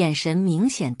眼神明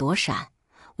显躲闪。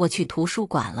“我去图书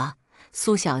馆了。”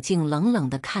苏小静冷冷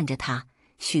地看着他：“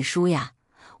许叔呀，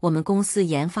我们公司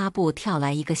研发部调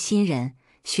来一个新人，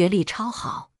学历超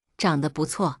好，长得不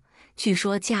错，据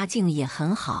说家境也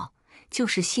很好，就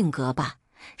是性格吧，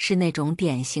是那种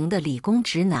典型的理工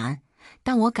直男，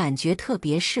但我感觉特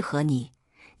别适合你。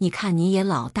你看你也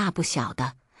老大不小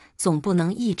的，总不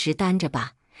能一直单着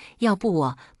吧？要不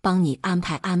我帮你安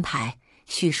排安排。”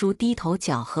许叔低头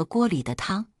搅和锅里的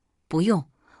汤：“不用，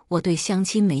我对相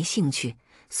亲没兴趣。”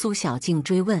苏小静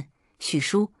追问：“许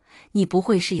叔，你不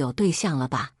会是有对象了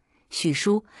吧？”许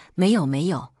叔：“没有没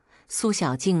有。”苏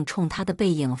小静冲他的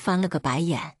背影翻了个白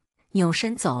眼，扭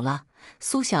身走了。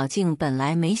苏小静本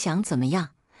来没想怎么样，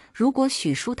如果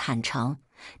许叔坦诚，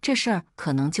这事儿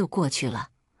可能就过去了。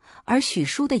而许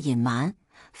叔的隐瞒，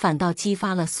反倒激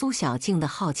发了苏小静的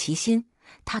好奇心。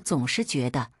她总是觉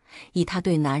得，以她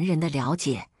对男人的了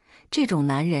解，这种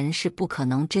男人是不可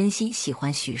能真心喜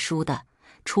欢许叔的，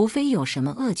除非有什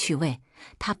么恶趣味。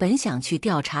她本想去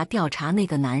调查调查那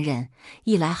个男人，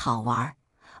一来好玩，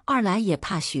二来也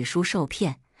怕许叔受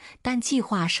骗，但计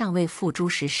划尚未付诸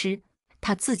实施。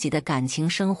她自己的感情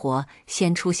生活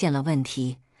先出现了问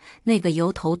题，那个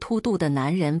油头凸肚的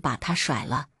男人把她甩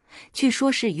了，据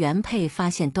说是原配发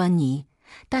现端倪，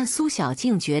但苏小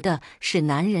静觉得是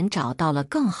男人找到了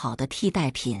更好的替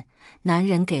代品，男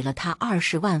人给了她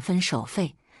20万分手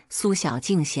费，苏小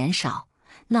静嫌少，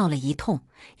闹了一通，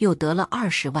又得了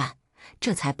20万，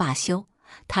这才罢休。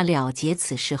她了结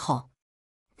此事后，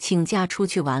请假出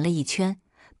去玩了一圈，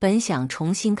本想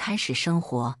重新开始生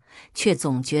活，却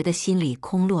总觉得心里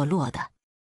空落落的。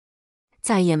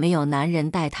再也没有男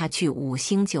人带她去5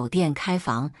星酒店开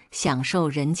房，享受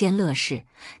人间乐事；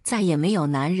再也没有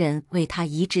男人为她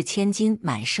一掷千金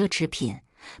买奢侈品。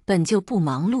本就不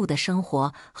忙碌的生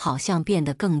活，好像变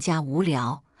得更加无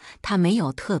聊。她没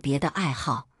有特别的爱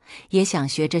好，也想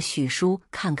学着许叔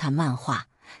看看漫画，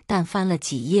但翻了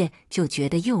几页就觉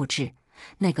得幼稚。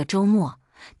那个周末，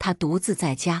她独自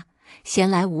在家，闲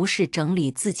来无事整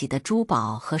理自己的珠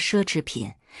宝和奢侈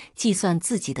品，计算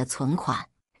自己的存款。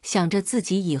想着自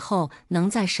己以后能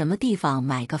在什么地方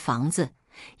买个房子，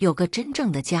有个真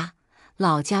正的家。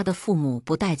老家的父母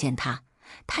不待见他，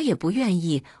他也不愿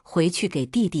意回去给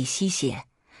弟弟吸血，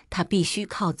他必须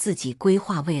靠自己规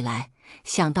划未来。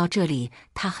想到这里，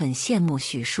他很羡慕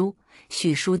许叔。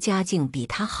许叔家境比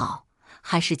他好，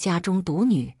还是家中独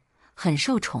女，很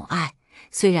受宠爱。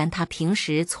虽然他平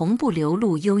时从不流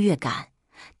露优越感，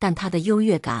但他的优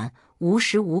越感无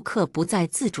时无刻不在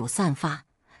自主散发。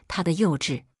他的幼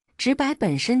稚直白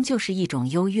本身就是一种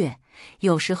优越，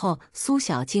有时候苏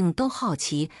小静都好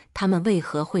奇他们为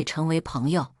何会成为朋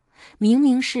友。明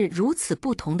明是如此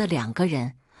不同的两个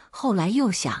人，后来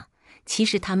又想，其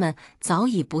实他们早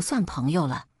已不算朋友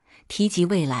了。提及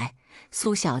未来，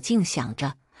苏小静想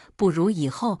着，不如以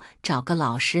后找个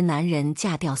老实男人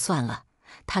嫁掉算了。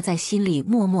她在心里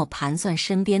默默盘算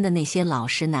身边的那些老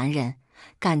实男人，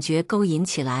感觉勾引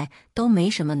起来都没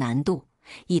什么难度，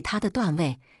以她的段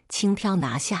位，轻挑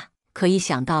拿下。可一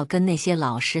想到跟那些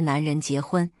老实男人结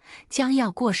婚，将要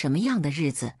过什么样的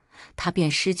日子，她便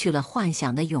失去了幻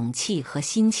想的勇气和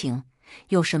心情。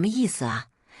有什么意思啊？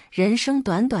人生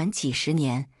短短几十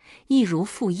年，一如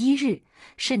复一日，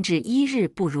甚至一日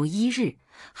不如一日，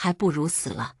还不如死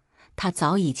了。她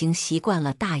早已经习惯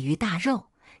了大鱼大肉，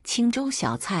清粥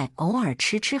小菜偶尔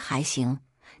吃吃还行，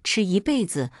吃一辈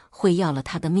子会要了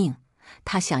她的命。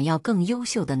她想要更优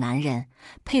秀的男人，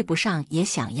配不上也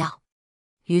想要。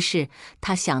于是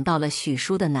她想到了许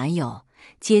叔的男友，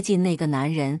接近那个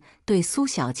男人对苏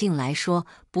小静来说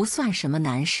不算什么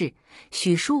难事。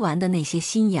许叔玩的那些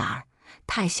心眼儿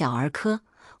太小儿科，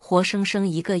活生生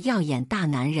一个耀眼大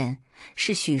男人，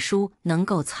是许叔能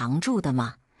够藏住的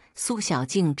吗？苏小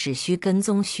静只需跟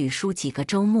踪许叔几个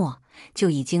周末，就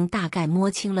已经大概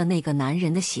摸清了那个男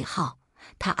人的喜好。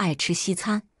他爱吃西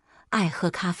餐，爱喝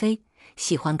咖啡，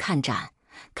喜欢看展、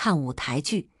看舞台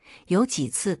剧。有几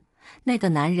次，那个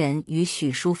男人与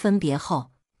许叔分别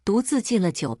后，独自进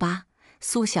了酒吧。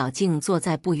苏小静坐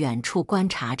在不远处观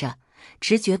察着，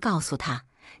直觉告诉她，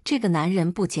这个男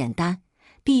人不简单，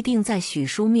必定在许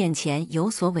叔面前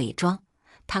有所伪装。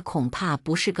他恐怕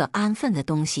不是个安分的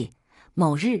东西。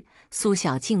某日，苏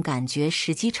小静感觉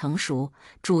时机成熟，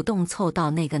主动凑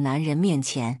到那个男人面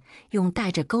前，用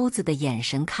带着钩子的眼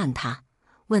神看他，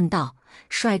问道：“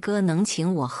帅哥，能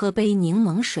请我喝杯柠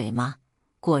檬水吗？”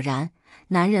果然，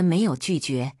男人没有拒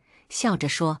绝，笑着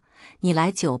说：“你来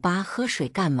酒吧喝水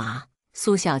干嘛？”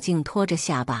苏小静拖着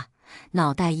下巴，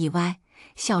脑袋一歪，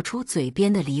笑出嘴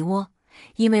边的梨窝：“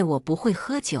因为我不会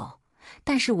喝酒，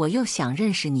但是我又想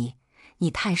认识你，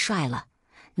你太帅了。”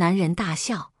男人大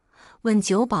笑，问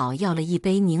酒保要了一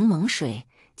杯柠檬水。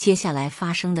接下来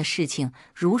发生的事情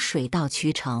如水到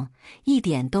渠成，一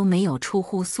点都没有出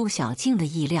乎苏小静的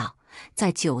意料。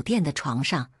在酒店的床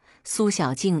上，苏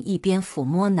小静一边抚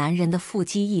摸男人的腹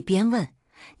肌，一边问：“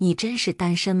你真是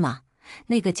单身吗？”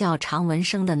那个叫常文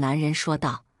生的男人说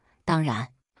道：“当然，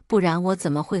不然我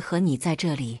怎么会和你在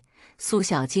这里？”苏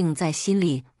小静在心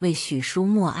里为许叔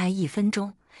默哀1分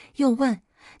钟，又问：“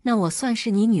那我算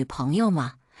是你女朋友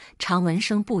吗？”常文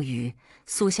生不语，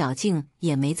苏小静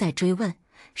也没再追问。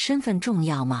身份重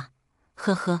要吗？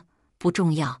呵呵，不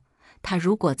重要。他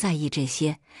如果在意这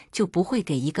些，就不会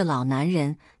给一个老男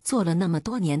人做了那么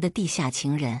多年的地下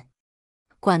情人。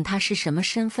管他是什么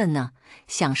身份呢，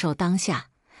享受当下，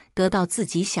得到自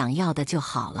己想要的就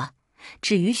好了。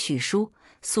至于许叔，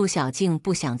苏小静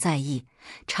不想在意。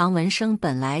常文生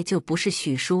本来就不是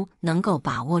许叔能够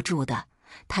把握住的。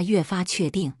她越发确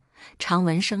定，常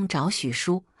文生找许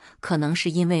叔，可能是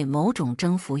因为某种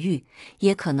征服欲，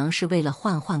也可能是为了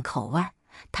换换口味儿。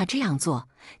他这样做，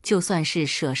就算是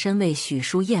舍身为许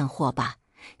叔验货吧。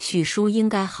许叔应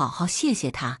该好好谢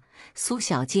谢他。苏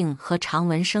小静和常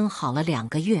文生好了2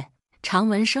个月，常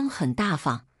文生很大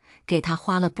方，给他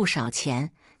花了不少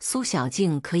钱。苏小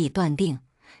静可以断定，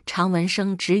常文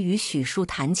生只与许叔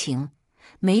谈情，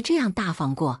没这样大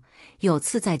方过。有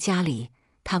次在家里，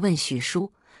他问许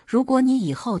叔：“如果你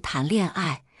以后谈恋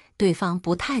爱，对方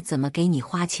不太怎么给你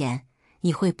花钱，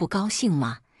你会不高兴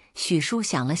吗？”许叔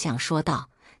想了想说道：“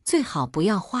最好不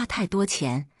要花太多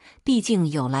钱，毕竟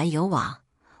有来有往，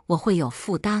我会有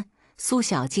负担。”苏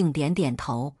小静点点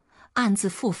头，暗自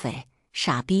腹诽：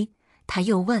傻逼。他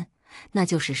又问：“那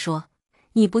就是说，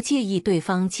你不介意对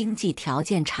方经济条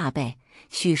件差呗？”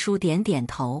许叔点点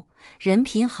头：“人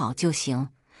品好就行。”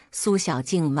苏小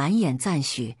静满眼赞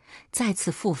许，再次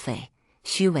腹诽：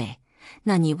虚伪。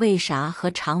那你为啥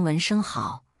和常文生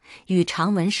好？与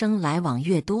常文生来往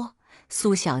越多，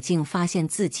苏小静发现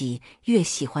自己越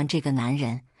喜欢这个男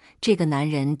人。这个男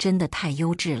人真的太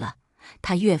优质了，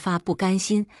她越发不甘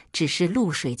心只是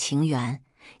露水情缘。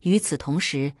与此同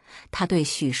时，她对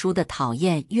许叔的讨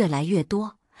厌越来越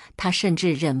多，她甚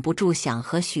至忍不住想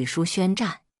和许叔宣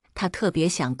战。她特别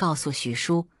想告诉许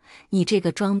叔：“你这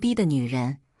个装逼的女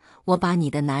人，我把你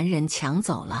的男人抢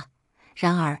走了。”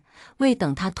然而，未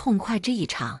等他痛快这一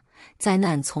场，灾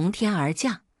难从天而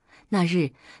降。那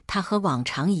日，他和往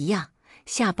常一样，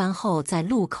下班后在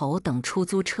路口等出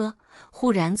租车，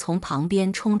忽然从旁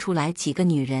边冲出来几个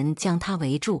女人将他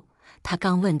围住。他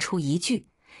刚问出一句：“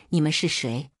你们是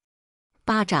谁？”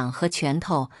巴掌和拳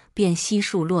头便悉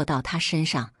数落到他身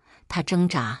上。她挣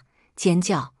扎、尖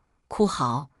叫、哭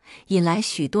嚎，引来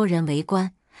许多人围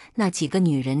观。那几个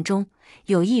女人中，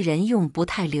有一人用不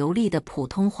太流利的普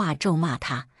通话咒骂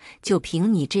她：“就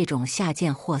凭你这种下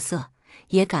贱货色，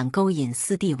也敢勾引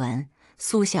私地文？”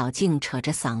苏小静扯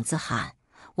着嗓子喊：“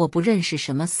我不认识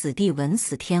什么死地文、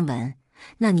死天文！”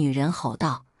那女人吼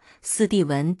道：“私地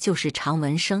文就是常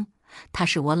文生，他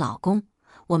是我老公，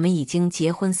我们已经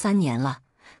结婚3年了。”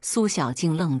苏小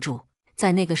静愣住，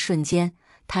在那个瞬间，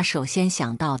她首先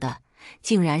想到的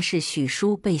竟然是许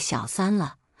叔被小三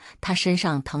了。她身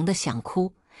上疼得想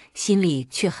哭，心里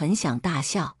却很想大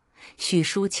笑。许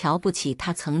叔瞧不起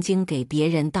她曾经给别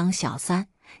人当小三，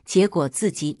结果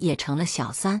自己也成了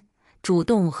小三。主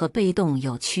动和被动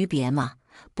有区别吗？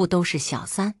不都是小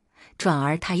三？转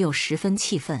而他又十分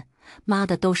气愤，妈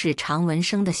的，都是常文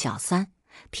生的小三，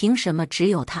凭什么只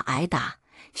有他挨打？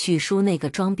许叔那个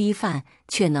装逼犯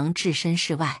却能置身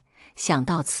事外。想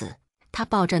到此，他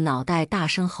抱着脑袋大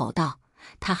声吼道：“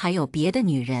他还有别的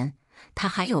女人，他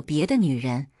还有别的女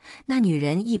人！”那女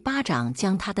人一巴掌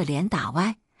将他的脸打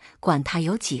歪：“管他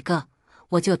有几个，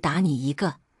我就打你一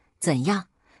个，怎样？”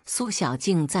苏小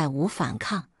静再无反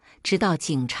抗，直到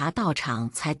警察到场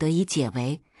才得以解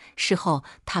围。事后，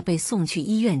她被送去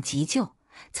医院急救，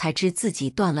才知自己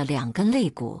断了2根肋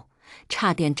骨，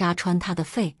差点扎穿她的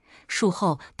肺。术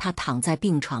后，她躺在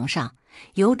病床上，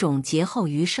有种劫后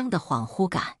余生的恍惚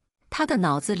感。她的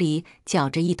脑子里搅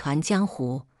着一团浆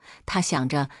糊，她想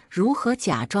着如何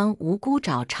假装无辜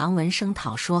找常文生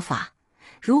讨说法，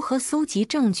如何搜集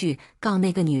证据告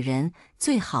那个女人，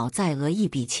最好再讹一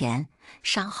笔钱，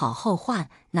伤好后患，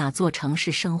哪座城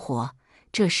市生活？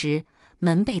这时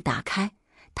门被打开，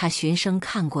他循声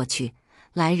看过去，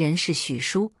来人是许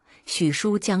叔。许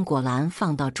叔将果篮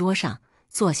放到桌上，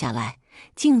坐下来，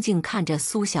静静看着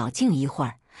苏小静一会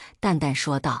儿，淡淡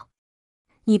说道：“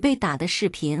你被打的视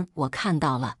频我看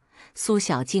到了。”苏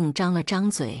小静张了张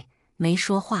嘴，没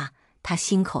说话，她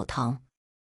心口疼。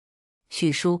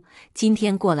许叔，今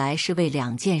天过来是为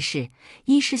2件事：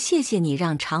一是谢谢你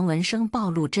让常文生暴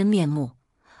露真面目，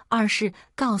二是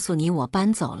告诉你我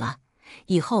搬走了，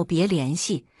以后别联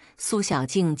系。苏小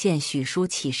静见许叔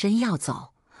起身要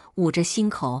走，捂着心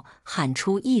口喊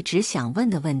出一直想问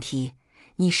的问题：“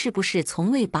你是不是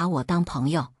从未把我当朋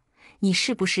友？你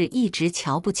是不是一直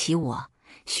瞧不起我？”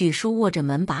许叔握着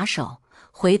门把手，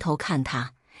回头看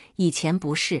他：“以前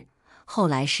不是，后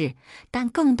来是，但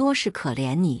更多是可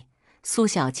怜你。”苏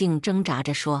小静挣扎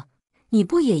着说：“你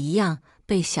不也一样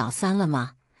被小三了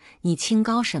吗？你清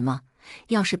高什么？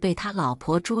要是被他老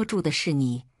婆捉住的是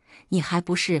你，你还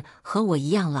不是和我一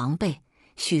样狼狈？”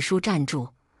许叔站住，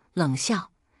冷笑：“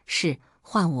是，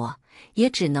换我也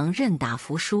只能认打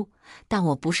服输，但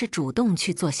我不是主动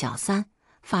去做小三，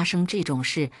发生这种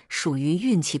事属于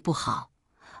运气不好，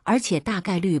而且大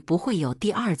概率不会有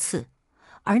第2次。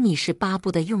而你是巴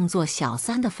不得用做小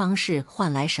三的方式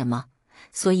换来什么？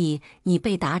所以你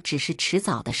被打只是迟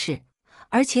早的事，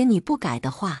而且你不改的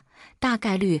话，大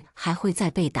概率还会再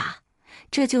被打。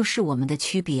这就是我们的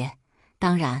区别。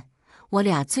当然，我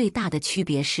俩最大的区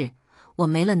别是，我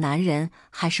没了男人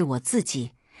还是我自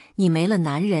己，你没了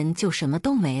男人就什么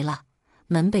都没了。”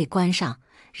门被关上，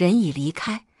人已离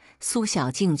开。苏小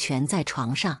静蜷在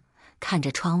床上，看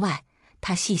着窗外，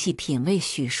她细细品味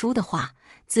许叔的话，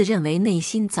自认为内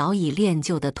心早已练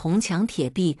就的铜墙铁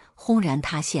壁轰然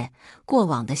塌陷，过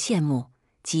往的羡慕、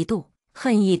嫉妒、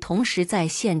恨意同时在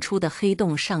现出的黑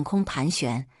洞上空盘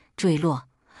旋、坠落，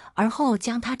而后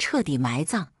将它彻底埋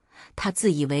葬。他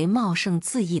自以为茂盛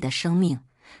恣意的生命，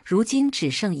如今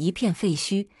只剩一片废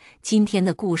墟。今天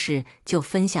的故事就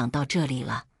分享到这里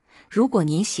了。如果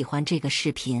您喜欢这个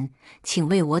视频，请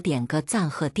为我点个赞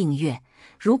和订阅。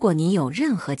如果您有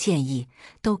任何建议，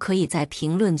都可以在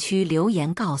评论区留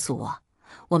言告诉我。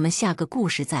我们下个故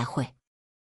事再会。